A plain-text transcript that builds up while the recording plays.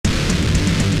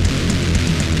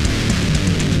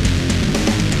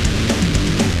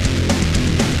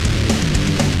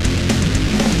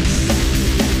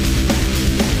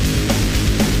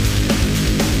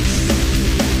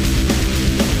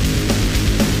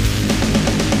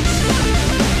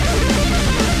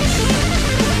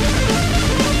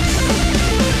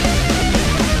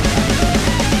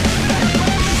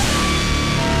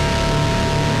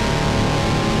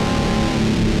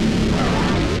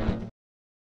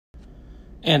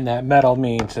And that metal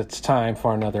means it's time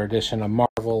for another edition of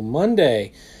Marvel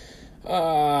Monday.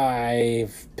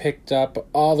 I've picked up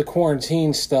all the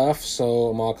quarantine stuff, so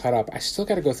I'm all caught up. I still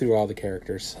got to go through all the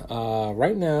characters.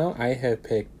 Right now, I have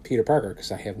picked Peter Parker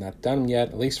because I have not done him yet,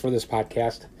 at least for this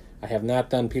podcast. I have not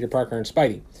done Peter Parker and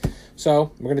Spidey.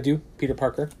 So, we're going to do Peter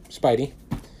Parker, Spidey.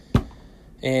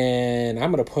 And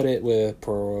I'm going to put it with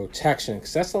protection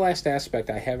because that's the last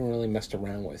aspect I haven't really messed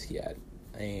around with yet.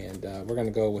 And we're going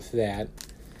to go with that.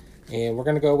 And we're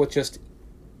going to go with just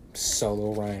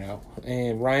solo Rhino.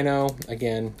 And Rhino,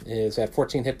 again, is at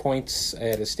 14 hit points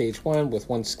at a stage 1 with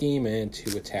 1 scheme and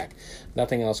 2 attack.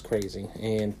 Nothing else crazy.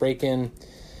 And break-in,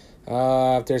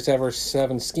 if there's ever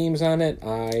 7 schemes on it,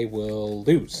 I will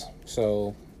lose.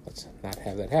 So let's not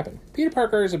have that happen. Peter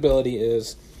Parker's ability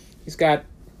is he's got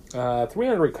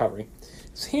 300 recovery.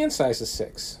 His hand size is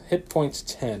 6. Hit points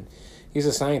 10. He's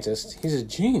a scientist. He's a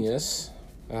genius,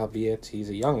 albeit he's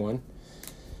a young one.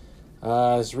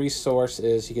 His resource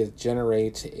is he can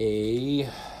generate a...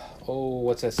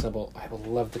 what's that symbol? I would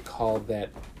love to call that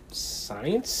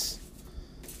science?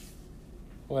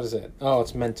 What is it? Oh,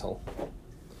 it's mental.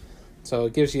 So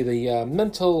it gives you the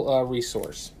mental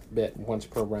resource bit once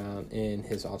per round in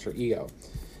his alter ego.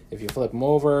 If you flip him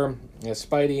over, as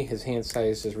Spidey, his hand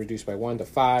size is reduced by 1 to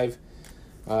 5.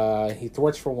 He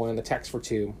thwarts for 1, attacks for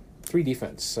 2, 3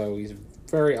 defense. So he's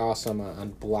very awesome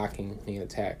on blocking and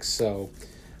attacks. So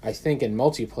I think in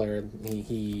multiplayer,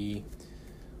 he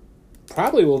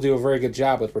probably will do a very good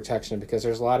job with protection because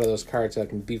there's a lot of those cards that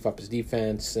can beef up his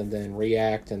defense and then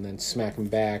react and then smack him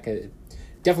back. It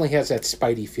definitely has that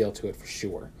Spidey feel to it for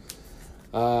sure.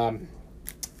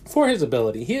 For his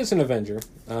ability, he is an Avenger.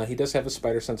 He does have a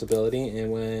spider sensibility,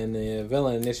 and when a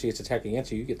villain initiates attack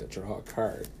against you, you get to draw a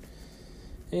card.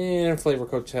 And Flavor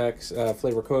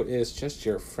Coat is just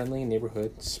your friendly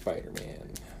neighborhood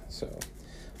Spider-Man. So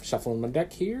shuffling my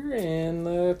deck here, and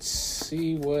let's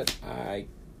see what I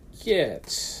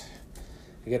get.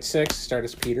 I get 6, start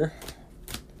as Peter.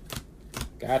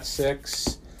 Got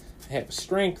 6. I have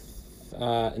Strength,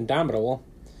 Indomitable.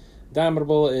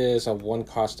 Indomitable is a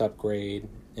 1-cost upgrade.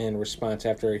 In response,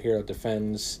 after a hero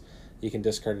defends, you can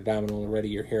discard Indomitable and ready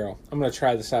your hero. I'm going to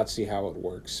try this out, see how it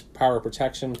works. Power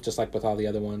Protection, just like with all the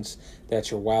other ones,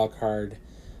 that's your wild card.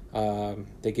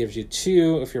 That gives you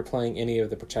 2 if you're playing any of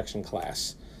the protection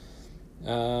class.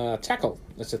 Tackle,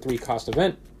 that's a 3-cost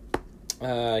event.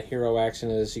 Hero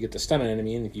action is you get to stun an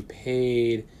enemy, and if you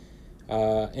paid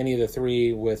any of the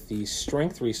 3 with the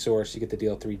strength resource, you get to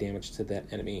deal 3 damage to that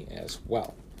enemy as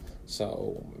well.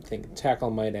 So I'm thinking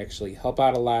tackle might actually help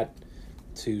out a lot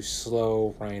to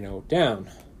slow Rhino down.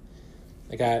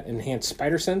 I got enhanced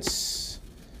spider sense.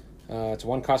 It's a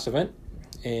 1-cost event.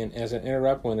 And as an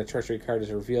interrupt, when a treachery card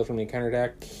is revealed from the encounter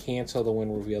deck, cancel the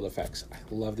when revealed effects. I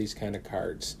love these kind of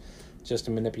cards just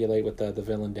to manipulate with the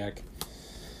villain deck.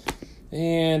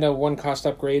 And a 1-cost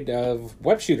upgrade of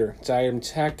Web Shooter. It's item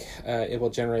tech. It will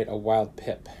generate a wild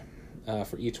pip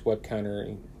for each web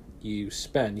counter you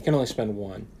spend. You can only spend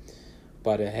 1,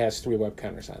 but it has 3 web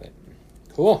counters on it.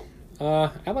 Cool.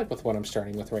 I like with what I'm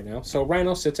starting with right now. So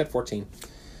Rhino sits at 14.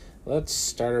 Let's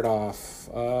start it off.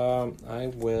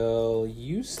 I will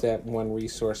use that 1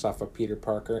 resource off of Peter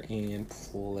Parker and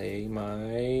play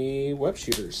my web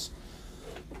shooters.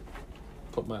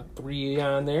 Put my 3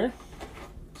 on there.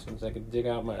 As soon as I can dig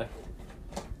out my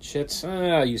chits.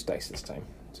 I'll use dice this time.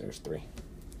 So there's 3.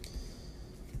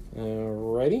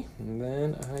 Alrighty. And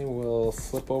then I will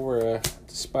flip over to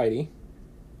Spidey.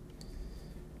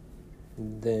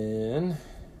 Then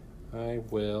I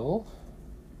will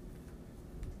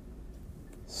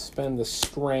spend the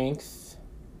strength,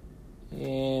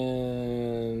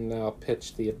 and I'll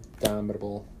pitch the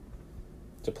Indomitable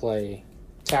to play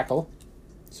tackle.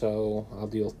 So I'll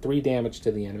deal 3 damage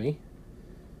to the enemy.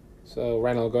 So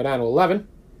Rhino will go down to 11.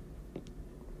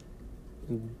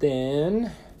 And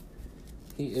then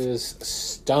he is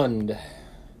stunned.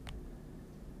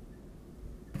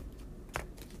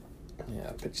 Yeah,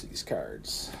 I'll pitch these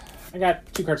cards. I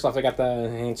got 2 cards left. I got the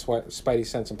enhanced Spidey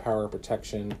Sense and Power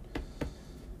Protection.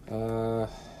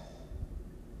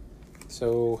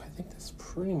 So I think that's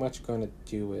pretty much going to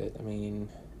do it. I mean,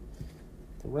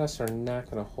 the rest are not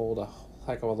going to hold a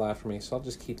heck of a lot for me, so I'll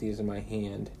just keep these in my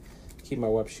hand. Keep my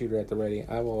web shooter at the ready.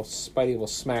 Spidey will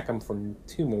smack him for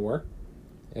 2 more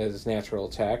as his natural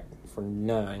attack for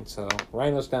 9. So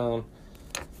Rhino's down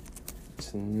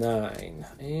to 9.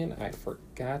 And I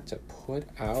forgot to put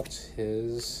out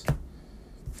his... Do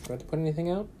I have to put anything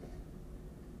out?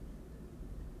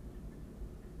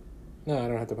 No, I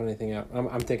don't have to put anything out.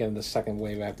 I'm thinking of the second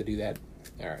wave. I have to do that.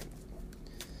 All right.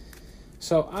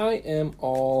 So I am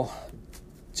all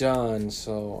done.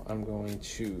 So I'm going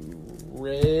to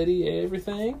ready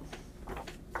everything.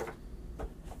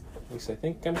 At least I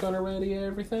think I'm going to ready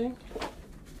everything.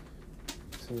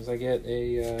 As soon as I get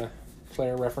a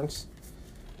player reference,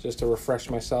 just to refresh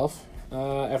myself.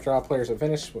 After all players have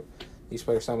finished, these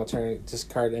players simultaneously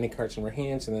discard any cards in their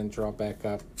hands and then draw back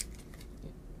up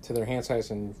to their hand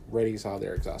size and readies all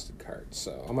their exhausted cards.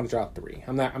 So I'm going to draw 3.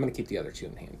 I'm going to keep the other 2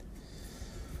 in hand.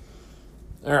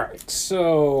 All right,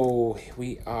 so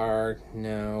we are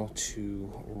now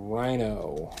to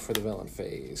Rhino for the villain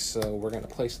phase. So we're going to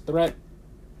place a threat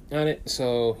on it.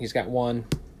 So he's got 1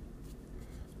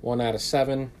 out of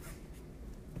 7.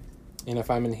 And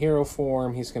if I'm in hero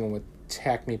form, he's going to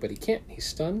attack me, but he can't. He's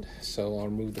stunned, so I'll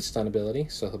remove the stun ability,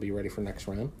 so he'll be ready for next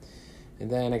round. And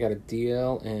then I got to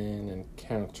deal an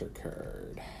encounter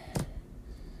card.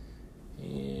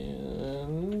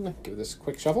 And give this a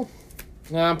quick shuffle.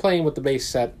 Now I'm playing with the base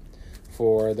set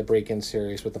for the Break-In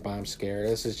series with the Bomb Scare.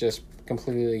 This is just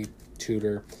completely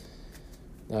tutor.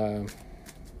 I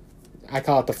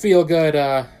call it the feel-good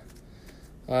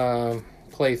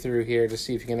playthrough here to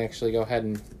see if you can actually go ahead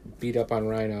and beat up on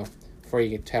Rhino before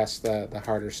you can test the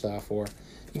harder stuff, or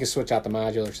you can switch out the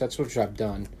modulars. That's what I've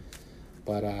done.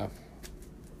 But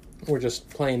we're just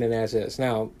playing it as is.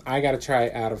 Now, I got to try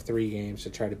out of 3 games to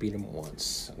try to beat him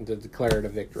once, to declare it a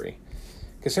victory.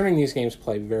 Considering these games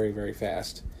play very, very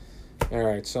fast.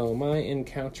 Alright, so my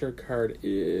encounter card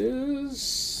is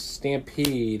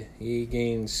Stampede. He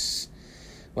gains...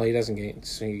 Well, he doesn't gain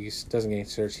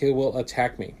surge. He will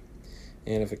attack me.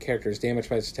 And if a character is damaged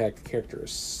by this attack, the character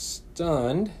is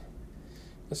stunned.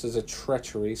 This is a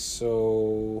treachery,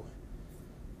 so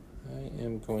I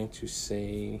am going to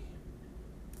say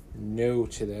no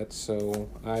to that. So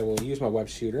I will use my web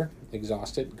shooter,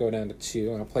 exhaust it, go down to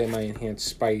 2, and I'll play my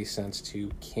enhanced Spidey sense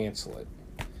to cancel it.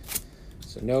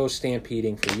 So no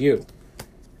stampeding for you.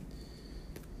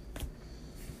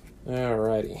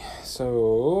 Alrighty,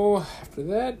 so after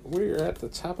that, we're at the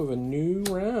top of a new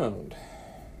round.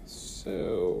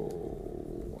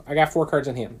 So I got 4 cards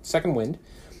in hand. Second Wind.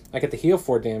 I get to heal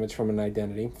 4 damage from an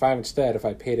identity. 5 instead if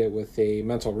I paid it with a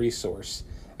mental resource.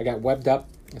 I got Webbed Up.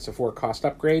 It's a 4 cost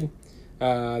upgrade.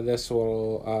 This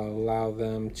will allow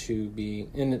them to be,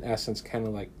 in essence, kind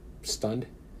of like stunned.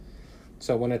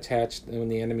 So when attached, when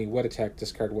the enemy would attack,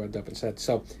 discard Webbed Up instead.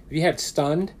 So if you had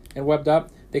stunned and Webbed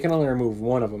Up, they can only remove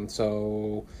one of them.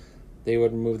 So they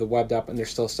would remove the Webbed Up and they're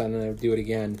still stunned and they would do it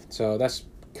again. So that's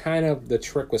kind of the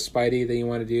trick with Spidey that you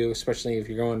want to do, especially if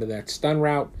you're going to that stun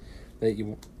route, that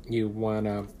you want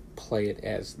to play it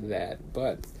as that.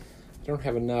 But I don't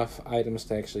have enough items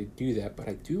to actually do that, but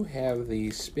I do have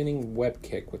the Spinning Web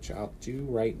Kick, which I'll do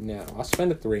right now. I'll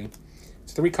spend a 3.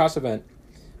 It's a 3 cost event,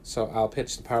 so I'll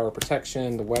pitch the Power of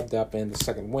Protection, the Webbed Up, and the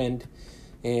Second Wind,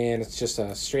 and it's just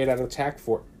a straight out attack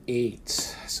for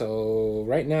 8. So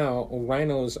right now,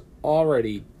 Rhino's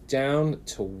already down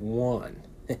to 1.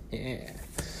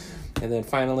 And then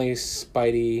finally,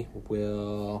 Spidey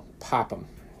will pop him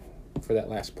for that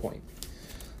last point.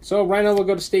 So Rhino will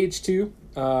go to stage 2.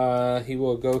 He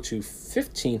will go to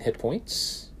 15 hit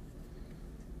points.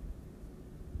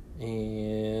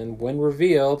 And when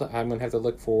revealed, I'm going to have to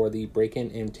look for the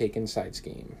Break-In and Take-In side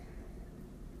scheme.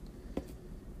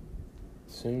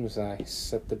 As soon as I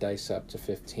set the dice up to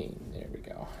 15. There we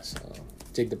go. So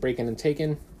dig the Break-In and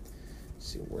Take-In.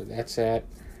 See where that's at.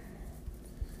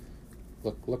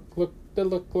 Look.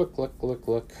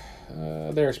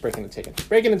 There's Break-In and Take-In.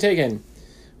 Break-In and Take-In.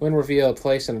 When revealed,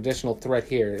 place an additional threat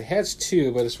here. It has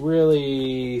 2, but it's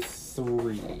really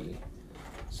 3.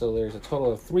 So there's a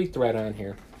total of 3 threat on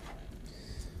here.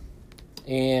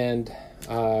 And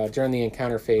during the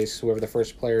encounter phase, whoever the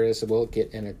first player is will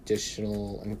get an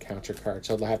additional encounter card.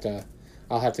 So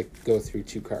I'll have to go through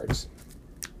 2 cards.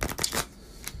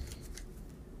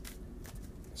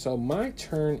 So my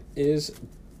turn is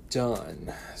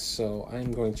done. So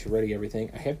I'm going to ready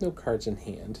everything. I have no cards in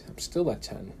hand. I'm still at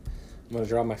 10. I'm going to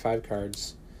draw my 5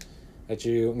 cards. I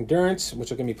do Endurance,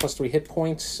 which will give me plus 3 hit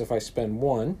points if I spend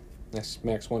 1. That's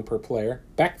max 1 per player.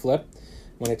 Backflip.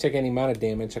 When I take any amount of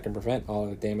damage, I can prevent all of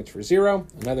the damage for 0.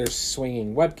 Another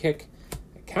Swinging Web Kick.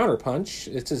 A Counter Punch.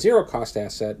 It's a 0 cost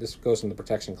asset. This goes in the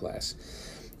protection class.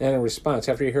 And in response,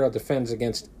 after your hero defends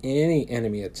against any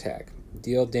enemy attack,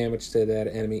 deal damage to that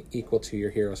enemy equal to your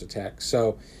hero's attack.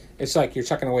 So it's like you're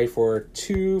chucking away for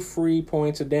 2 free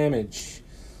points of damage.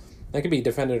 That could be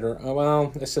defended or...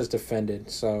 Well, it says defended.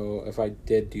 So if I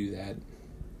did do that,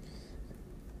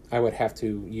 I would have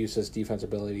to use this defense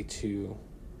ability to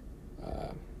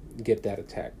get that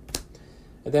attack.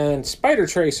 And then Spider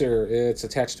Tracer. It's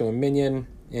attached to a minion.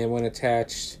 And when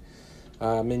attached,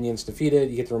 minions defeated,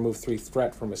 you get to remove 3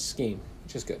 threat from a scheme.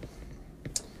 which is good.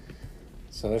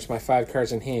 So there's my 5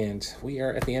 cards in hand. We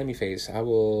are at the enemy phase. I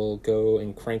will go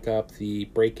and crank up the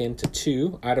break-in to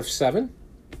 2 out of 7.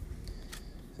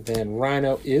 Then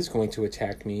Rhino is going to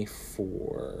attack me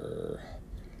for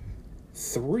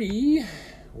 3.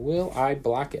 Will I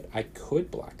block it? I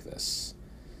could block this.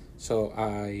 So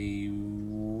I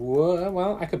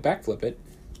could backflip it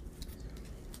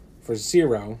for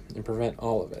 0 and prevent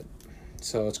all of it.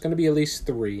 So it's going to be at least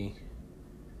 3.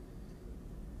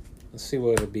 Let's see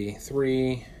what it'll be.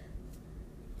 3.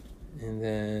 And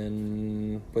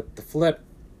then with the flip,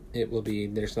 it will be,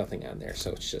 there's nothing on there.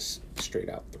 So it's just straight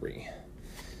out 3.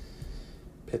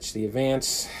 Pitch the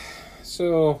advance.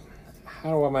 So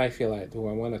how am I feel like? Do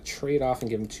I want to trade off and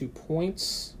give him 2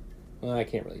 points? Well, I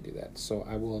can't really do that. So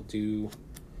I will do,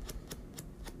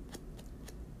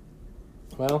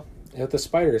 well, with the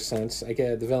spider sense, I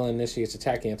get the villain initiates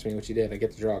attack against me, which he did. I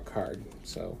get to draw a card.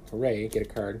 So hooray, get a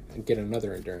card and get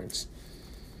another endurance.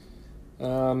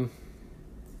 I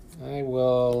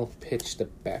will pitch the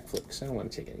backflip because I don't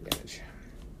want to take any damage.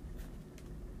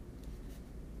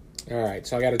 Alright,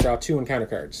 so I got to draw 2 encounter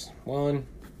cards. 1,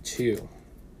 2.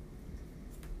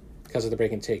 Because of the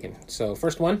break and taken. So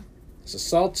first one is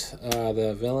Assault.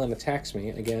 The villain attacks me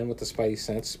again with the Spidey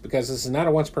sense. Because this is not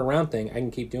a once per round thing, I can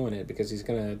keep doing it because he's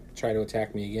going to try to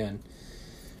attack me again.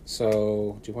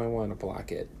 So do I want to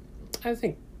block it? I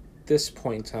think this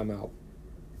point in time I'll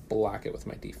block it with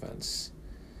my defense.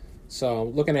 So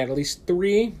looking at least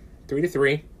 3 to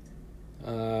 3.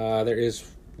 There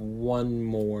is 1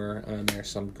 more on there,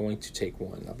 so I'm going to take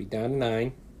 1. I'll be down to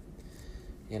 9.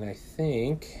 And I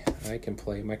think I can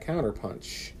play my counter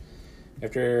punch.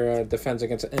 After defends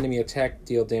against an enemy attack,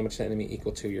 deal damage to enemy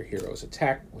equal to your hero's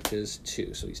attack, which is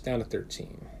 2. So he's down to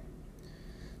 13.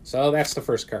 So that's the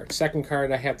first card. Second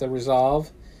card I have to resolve.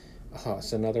 Oh,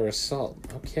 it's another assault.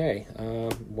 Okay.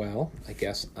 Well, I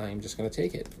guess I'm just going to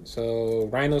take it. So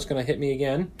Rhino's going to hit me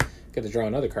again. Get to draw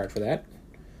another card for that.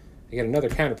 I get another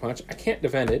counter punch. I can't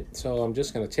defend it, so I'm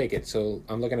just going to take it. So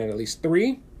I'm looking at least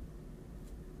 3.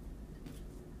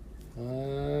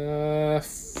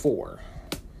 4.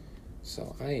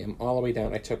 So I am all the way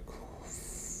down. I took,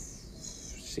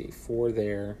 4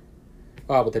 there.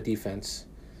 Oh, with the defense.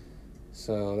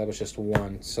 So that was just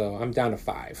 1. So I'm down to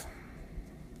 5.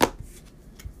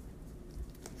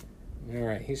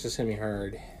 Alright, he's just hitting me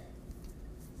hard.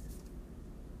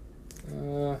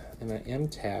 And I am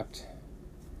tapped.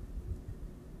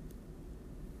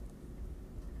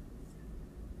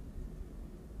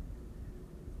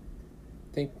 I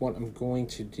think what I'm going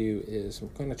to do is I'm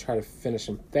going to try to finish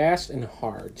him fast and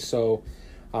hard. So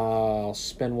I'll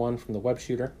spend 1 from the web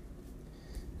shooter.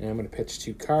 And I'm going to pitch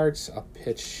 2 cards. I'll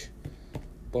pitch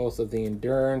both of the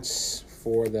endurance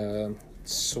for the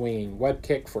swinging web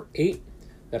kick for 8.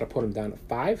 That'll put him down to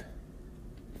 5.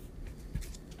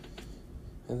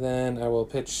 And then I will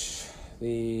pitch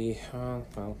the,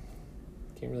 well,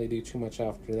 can't really do too much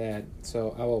after that.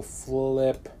 So I will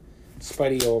flip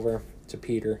Spidey over to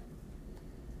Peter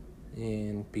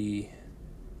and be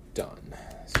done.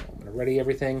 So I'm going to ready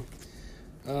everything.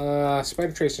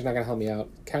 Spider Tracer's not going to help me out.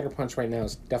 Counter Punch right now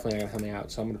is definitely not going to help me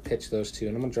out. So I'm going to pitch those 2,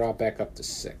 and I'm going to draw back up to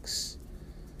 6.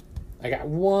 I got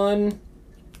 1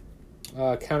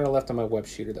 counter left on my web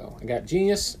shooter, though. I got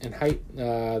Genius and Height,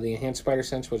 the Enhanced Spider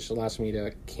Sense, which allows me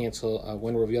to cancel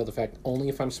when revealed effect only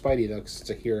if I'm Spidey, though, because it's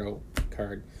a hero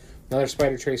card. Another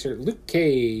Spider Tracer, Luke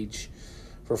Cage,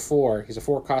 for 4. He's a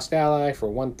 4-cost ally for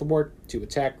 1 thwart, 2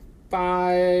 attack,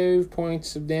 5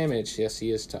 points of damage. Yes,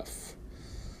 he is tough.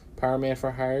 Power Man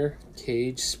for hire,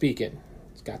 Cage speaking.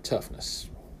 He's got toughness.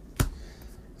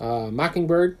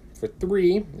 Mockingbird for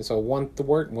 3. It's a 1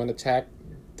 thwart, 1 attack,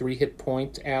 3 hit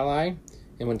point ally.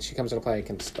 And when she comes into play, I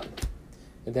can stun.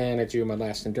 And then I drew my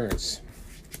last endurance.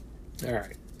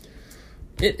 Alright.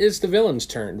 It is the villain's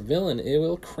turn. Villain, it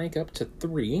will crank up to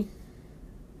 3.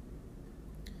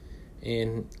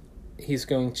 And he's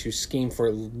going to scheme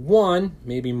for 1,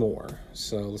 maybe more.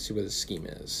 So let's see what his scheme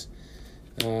is.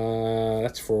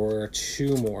 That's for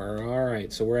 2 more.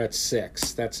 Alright, so we're at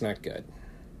 6. That's not good.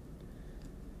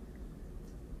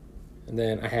 And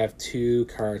then I have 2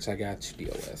 cards I got to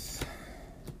deal with.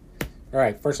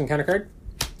 Alright, first encounter card.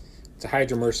 It's a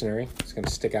Hydra Mercenary. It's going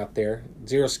to stick out there.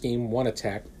 0 scheme, 1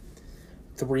 attack,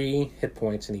 3 hit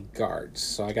points, and he guards.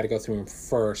 So I got to go through him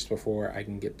first before I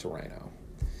can get to Rhino.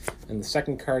 And the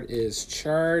second card is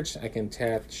Charge. I can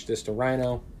attach this to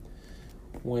Rhino.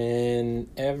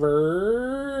 Whenever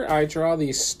I draw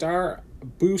the Star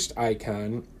Boost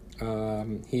icon,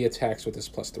 he attacks with his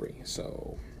 +3.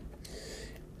 So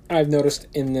I've noticed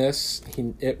in this,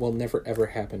 it will never ever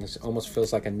happen. It almost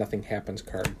feels like a nothing happens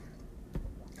card.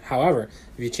 However,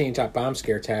 if you change out bomb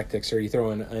scare tactics or you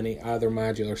throw in any other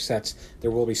modular sets, there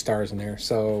will be stars in there,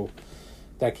 so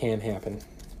that can happen.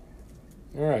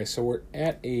 All right, so we're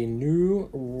at a new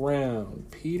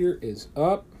round. Peter is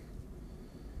up.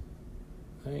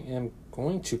 I am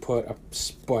going to put a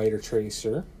Spider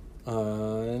Tracer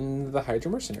on the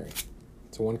Hydra Mercenary.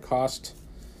 It's a 1-cost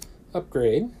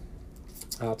upgrade.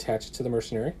 I'll attach it to the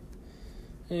Mercenary.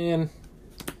 And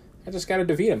I just got to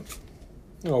defeat him.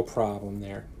 No problem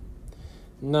there.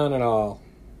 None at all.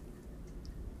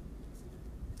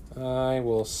 I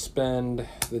will spend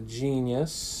the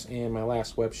Genius and my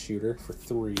last Web Shooter for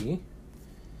 3. I'm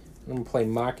going to play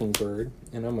Mockingbird,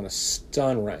 and I'm going to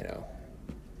stun Rhino.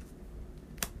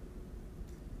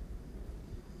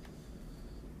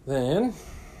 Then,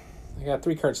 I got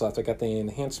 3 cards left. I got the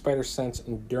Enhanced Spider Sense,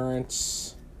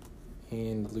 Endurance,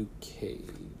 and Luke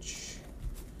Cage.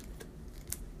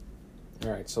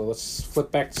 Alright, so let's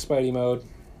flip back to Spidey mode.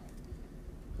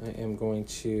 I am going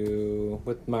to,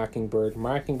 with Mockingbird,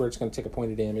 Mockingbird's going to take a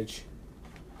point of damage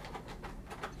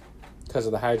because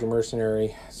of the Hydra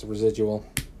Mercenary. It's a residual.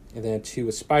 And then 2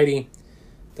 with Spidey.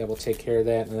 That will take care of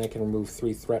that, and I can remove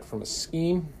 3 threat from a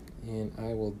scheme. And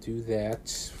I will do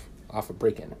that off of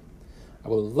Break-In. I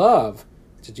would love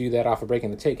to do that off of Break-In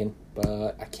the Taken,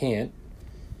 but I can't.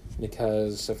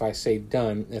 Because if I say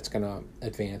done, it's going to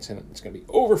advance and it's going to be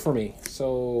over for me.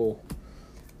 So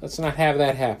let's not have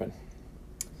that happen.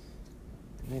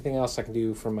 Anything else I can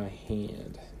do from my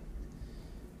hand?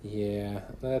 Yeah,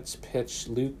 let's pitch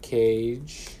Luke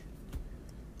Cage.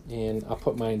 And I'll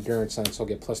put my Endurance on so I'll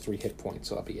get plus 3 hit points.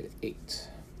 So I'll be at 8.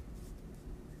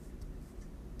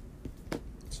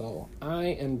 So I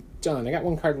am done. I got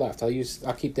 1 card left.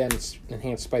 I'll keep that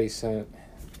Enhanced Spidey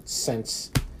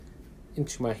Sense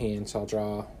into my hand, so I'll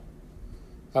draw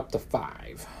up to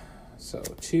 5. So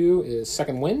 2 is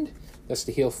Second Wind. That's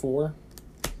to heal 4.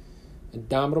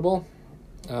 Indomitable.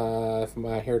 If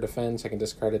my hero defends, I can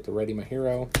discard it to ready my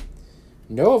hero.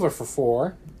 Nova for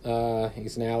 4.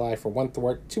 He's an ally for 1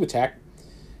 thwart, 2 attack.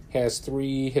 Has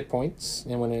 3 hit points,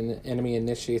 and when an enemy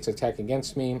initiates an attack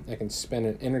against me, I can spend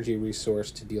an energy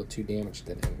resource to deal 2 damage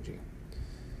to that energy.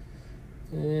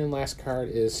 And last card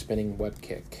is Spinning Web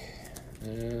Kick.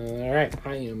 Alright,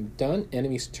 I am done.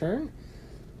 Enemy's turn.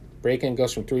 Break-In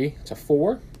goes from 3 to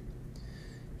 4.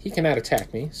 He cannot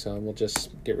attack me, so we'll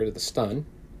just get rid of the stun.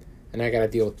 And I gotta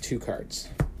deal with 2 cards.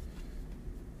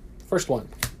 First one.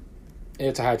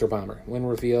 It's a Hydro Bomber. When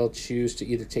revealed, choose to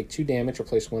either take 2 damage or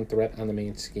place 1 threat on the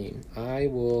main scheme. I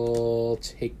will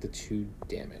take the 2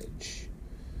 damage.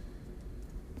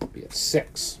 Be at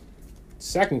 6.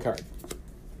 Second card.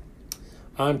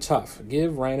 I'm tough.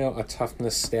 Give Rhino a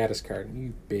toughness status card.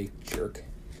 You big jerk.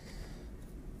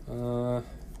 But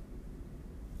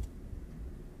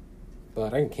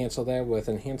I can cancel that with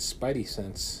Enhanced Spidey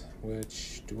Sense.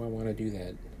 Which, do I want to do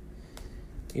that?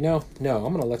 You know, no,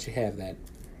 I'm going to let you have that.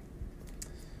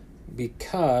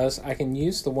 Because I can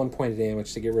use the 1 point of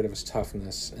damage to get rid of his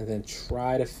toughness and then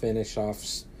try to finish off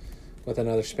with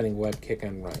another Spinning Web Kick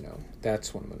on Rhino.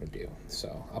 That's what I'm going to do.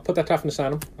 So I'll put that toughness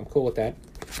on him. I'm cool with that.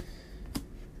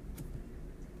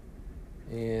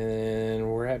 And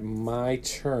we're at my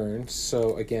turn.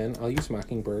 So again, I'll use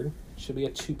Mockingbird. She'll be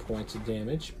at 2 points of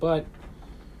damage, but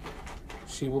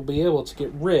she will be able to get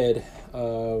rid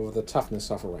of the toughness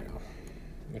off of Rhino,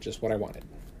 which is what I wanted.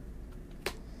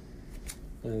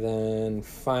 And then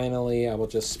finally, I will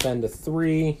just spend a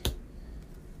 3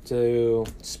 to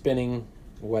Spinning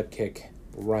Web Kick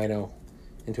Rhino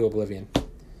into Oblivion.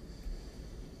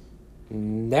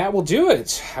 And that will do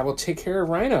it. I will take care of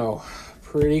Rhino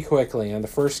pretty quickly on the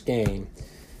first game.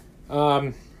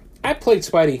 I played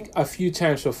Spidey a few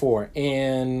times before,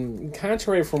 and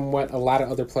contrary from what a lot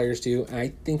of other players do,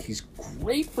 I think he's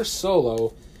great for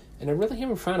solo, and I really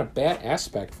haven't found a bad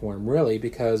aspect for him, really,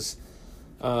 because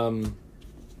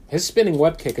his Spinning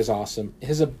Web Kick is awesome.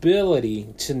 His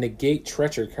ability to negate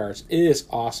treachery cards is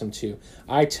awesome, too.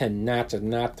 I tend not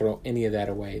to throw any of that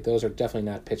away. Those are definitely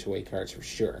not pitch-away cards for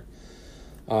sure.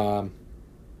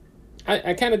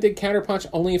 I kind of dig Counterpunch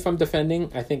only if I'm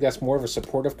defending. I think that's more of a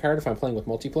supportive card if I'm playing with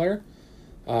multiplayer.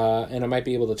 And I might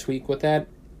be able to tweak with that.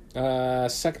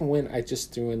 Second Wind, I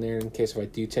just threw in there in case if I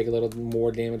do take a little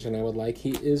more damage than I would like.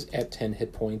 He is at 10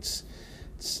 hit points.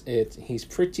 He's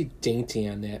pretty dainty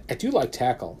on that. I do like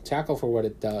Tackle. Tackle for what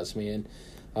it does, man.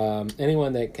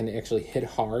 Anyone that can actually hit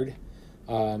hard,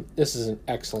 this is an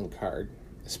excellent card.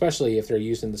 Especially if they're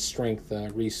using the strength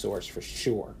resource for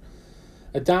sure.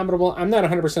 Indomitable, I'm not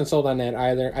 100% sold on that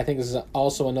either. I think this is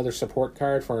also another support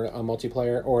card for a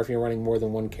multiplayer, or if you're running more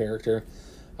than one character.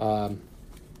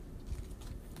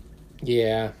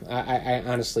 Yeah, I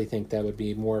honestly think that would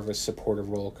be more of a supportive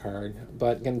role card.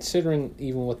 But considering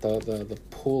even with the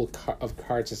pool of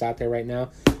cards that's out there right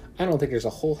now, I don't think there's a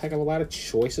whole heck of a lot of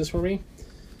choices for me.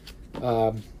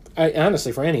 I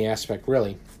honestly, for any aspect,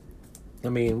 really. I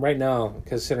mean, right now,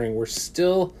 considering we're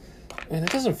still, and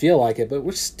it doesn't feel like it, but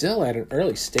we're still at an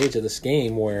early stage of this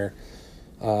game where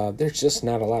there's just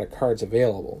not a lot of cards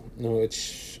available,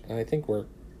 which I think we're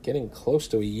getting close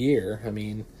to a year. I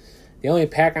mean, the only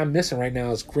pack I'm missing right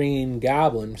now is Green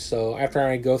Goblin, so after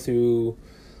I go through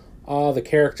all the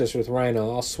characters with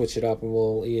Rhino, I'll switch it up and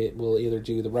we'll either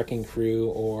do the Wrecking Crew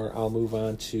or I'll move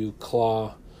on to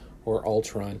Claw or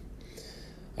Ultron.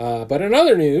 But in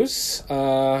other news,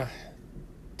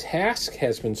 Task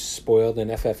has been spoiled in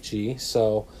FFG,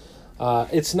 so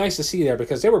it's nice to see there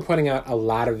because they were putting out a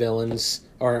lot of villains,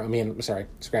 or I mean, sorry,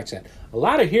 scratch that, a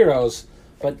lot of heroes,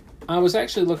 but I was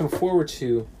actually looking forward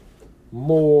to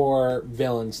more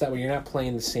villains. That way you're not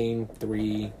playing the same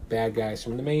 3 bad guys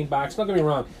from the main box. Don't get me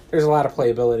wrong, there's a lot of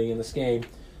playability in this game,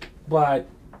 but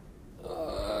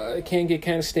it can get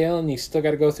kind of stale and you still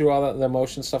got to go through all the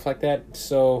motion stuff like that.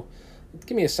 So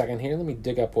give me a second here. Let me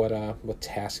dig up what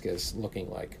Task is looking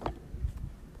like.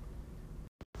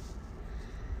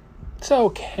 So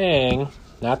Kang,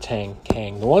 not Tang,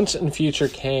 Kang. The once and future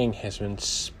Kang has been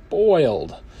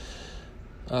spoiled.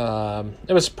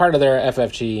 It was part of their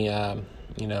FFG,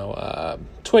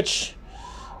 Twitch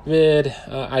vid.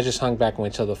 I just hung back and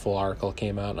waited till the full article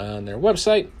came out on their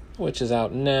website, which is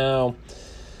out now.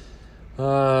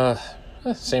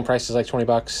 Same price as like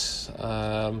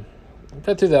 $20.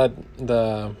 Read through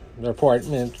the report.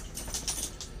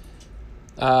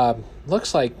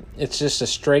 Looks like it's just a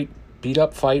straight beat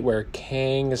up fight where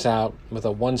Kang is out with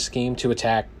a 1 scheme to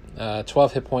attack,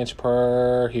 12 hit points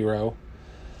per hero.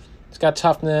 It's got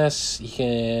toughness. You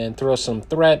can throw some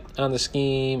threat on the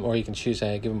scheme, or you can choose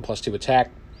to give him +2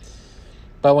 attack.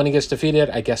 But when he gets defeated,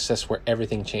 I guess that's where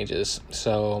everything changes.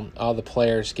 So all the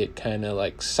players get kind of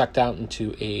like sucked out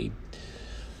into a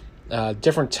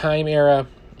different time era.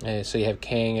 So you have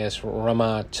Kang as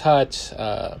Rama Tut,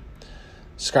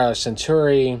 Scarlet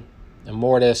Centauri,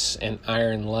 Immortus, and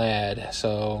Iron Lad.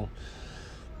 So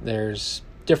there's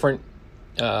different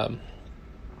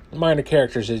minor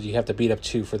characters that you have to beat up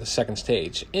to for the second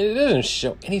stage. And it doesn't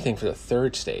show anything for the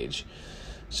third stage.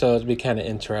 So it'd be kind of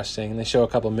interesting. And they show a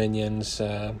couple minions.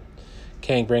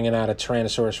 Kang bringing out a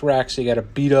Tyrannosaurus Rex. So you got to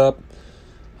beat up.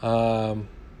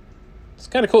 It's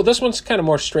kind of cool. This one's kind of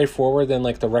more straightforward than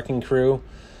like the Wrecking Crew.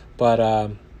 But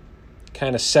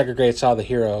kind of segregates all the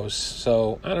heroes.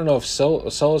 So I don't know if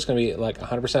Solo's going to be like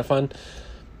 100% fun.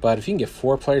 But if you can get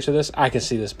 4 players to this, I can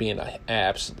see this being an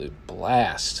absolute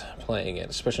blast playing it,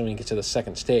 especially when you get to the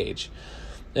second stage.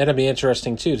 It'll be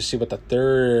interesting, too, to see what the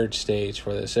third stage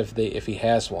for this, if he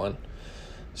has one.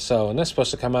 So, and that's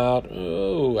supposed to come out,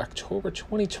 October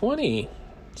 2020.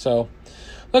 So,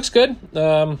 looks good.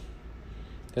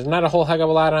 There's not a whole heck of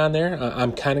a lot on there.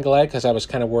 I'm kind of glad because I was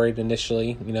kind of worried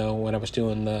initially, when I was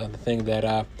doing the thing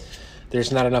that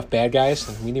there's not enough bad guys.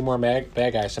 We need more bad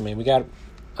guys. I mean, we got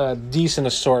a decent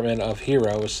assortment of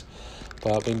heroes,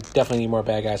 but we definitely need more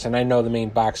bad guys. And I know the main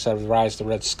box set of Rise of the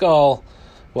Red Skull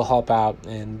will help out,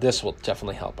 and this will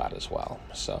definitely help out as well.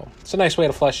 So it's a nice way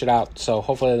to flesh it out. So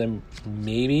hopefully then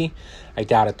maybe, I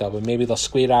doubt it though, but maybe they'll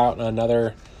squeeze out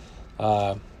another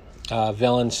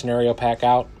villain scenario pack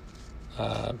out.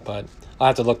 But I'll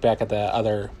have to look back at the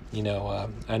other,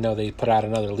 I know they put out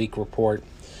another leak report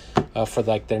for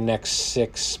like their next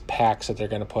 6 packs that they're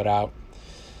going to put out.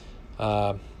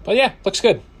 But yeah, looks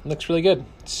good. Looks really good.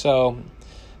 So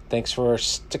thanks for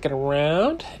sticking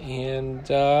around. And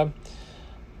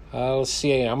let's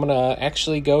see. I'm going to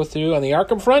actually go through on the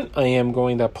Arkham front. I am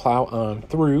going to plow on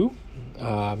through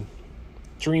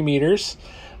Dream Eaters.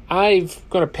 I'm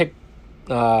going to pick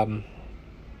the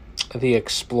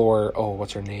Explorer. Oh,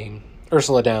 what's her name?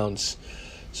 Ursula Downs.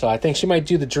 So I think she might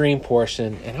do the Dream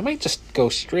portion. And I might just go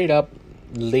straight up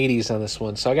ladies on this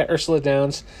one. So I got Ursula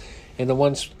Downs. And the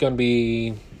one's going to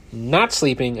be not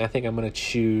sleeping, I think I'm going to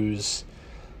choose...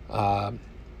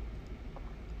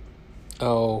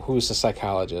 who's the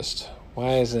psychologist?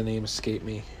 Why does the name escape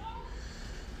me?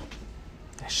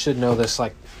 I should know this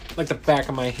like the back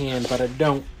of my hand, but I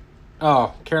don't.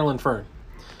 Oh, Carolyn Fern.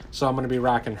 So I'm going to be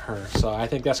rocking her. So I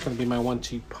think that's going to be my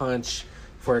 1-2 punch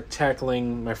for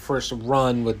tackling my first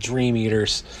run with Dream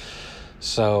Eaters.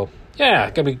 So, yeah,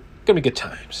 gonna be good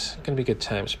times. Gonna be good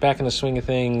times. Back in the swing of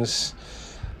things.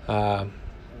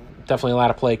 Definitely a lot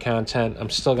of play content.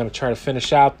 I'm still gonna try to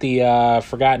finish out the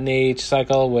Forgotten Age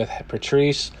cycle with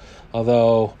Patrice,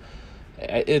 although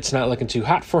it's not looking too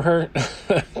hot for her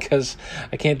because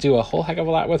I can't do a whole heck of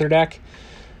a lot with her deck.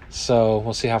 So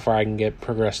we'll see how far I can get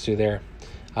progressed through there.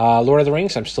 Lord of the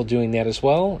Rings, I'm still doing that as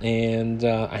well. And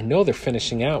I know they're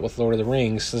finishing out with Lord of the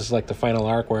Rings. This is like the final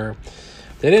arc where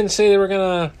they didn't say they were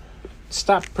going to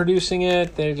stop producing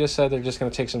it. They just said they're just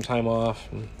going to take some time off.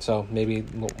 So maybe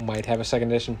might have a second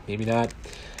edition, maybe not.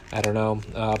 I don't know.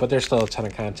 But there's still a ton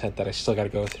of content that I still got to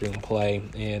go through and play,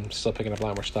 and still picking up a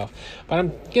lot more stuff. But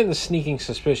I'm getting the sneaking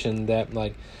suspicion that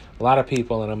like a lot of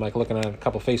people, and I'm like looking at a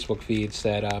couple Facebook feeds,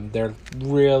 that they're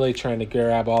really trying to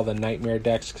grab all the Nightmare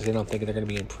decks because they don't think they're going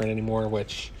to be in print anymore,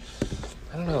 which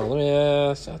I don't know. Let me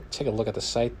I'll take a look at the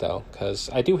site, though, because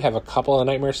I do have a couple of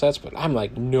Nightmare sets, but I'm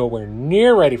like nowhere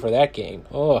near ready for that game.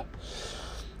 Oh,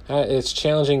 it's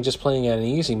challenging just playing on an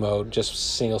easy mode,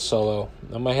 just single solo.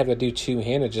 I might have to do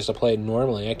two-handed just to play it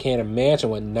normally. I can't imagine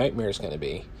what Nightmare is going to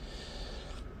be.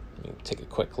 Let me take a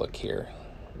quick look here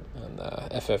on the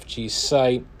FFG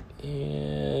site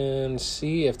and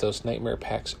see if those Nightmare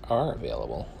packs are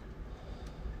available.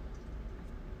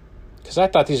 Because I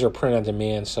thought these were print on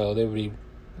demand, so they would be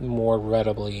more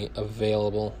readily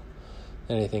available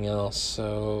than anything else.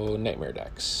 So, Nightmare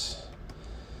decks.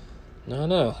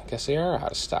 No, I guess they are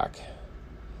out of stock.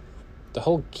 The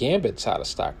whole Gambit's out of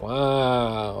stock.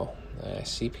 Wow. I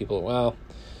see people, well,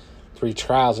 3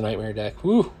 Trials Nightmare deck.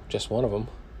 Woo, just one of them.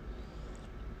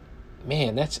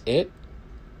 Man, that's it?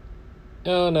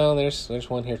 Oh, no, there's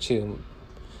one here, too.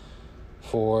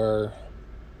 For,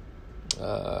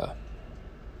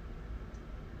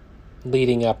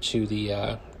 leading up to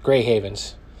the Grey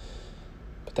Havens.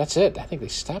 But that's it. I think they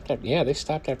stopped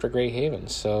after Grey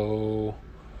Havens. So,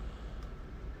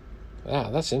 wow,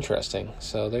 that's interesting.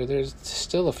 So there's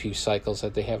still a few cycles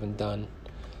that they haven't done.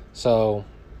 So,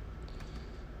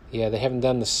 yeah, they haven't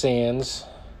done the Sands,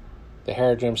 the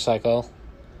Haradrim cycle,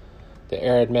 the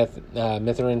Arid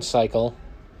Mithrin cycle.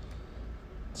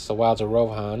 It's the Wilds of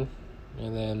Rohan,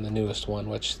 and then the newest one,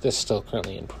 which this is still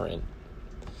currently in print.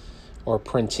 Or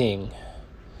printing.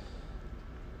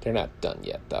 They're not done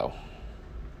yet, though.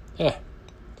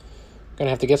 Gonna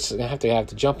have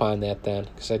to jump on that then,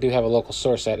 because I do have a local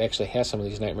source that actually has some of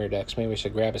these Nightmare decks. Maybe we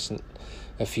should grab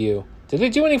a few. Did they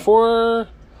do any for?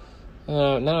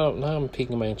 Now I'm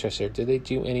piquing my interest here. Did they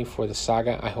do any for the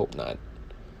Saga? I hope not,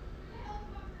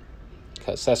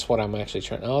 because that's what I'm actually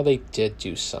trying. Oh, they did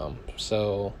do some.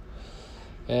 So,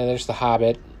 there's the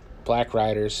Hobbit, Black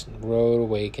Riders, Road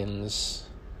Awakens.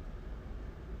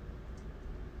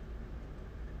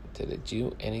 Did it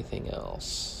do anything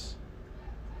else?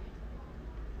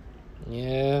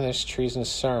 Yeah, there's Treason of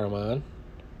Saruman.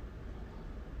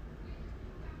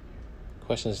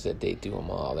 Question is, did they do them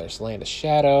all? There's Land of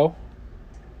Shadow.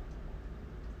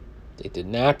 They did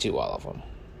not do all of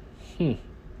them.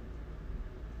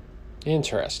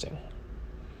 Interesting.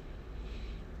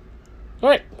 All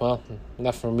right, well,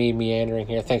 enough for me meandering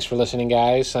here. Thanks for listening,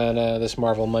 guys, on this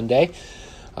Marvel Monday.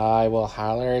 I will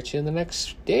holler at you in the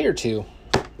next day or two.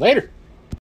 Later.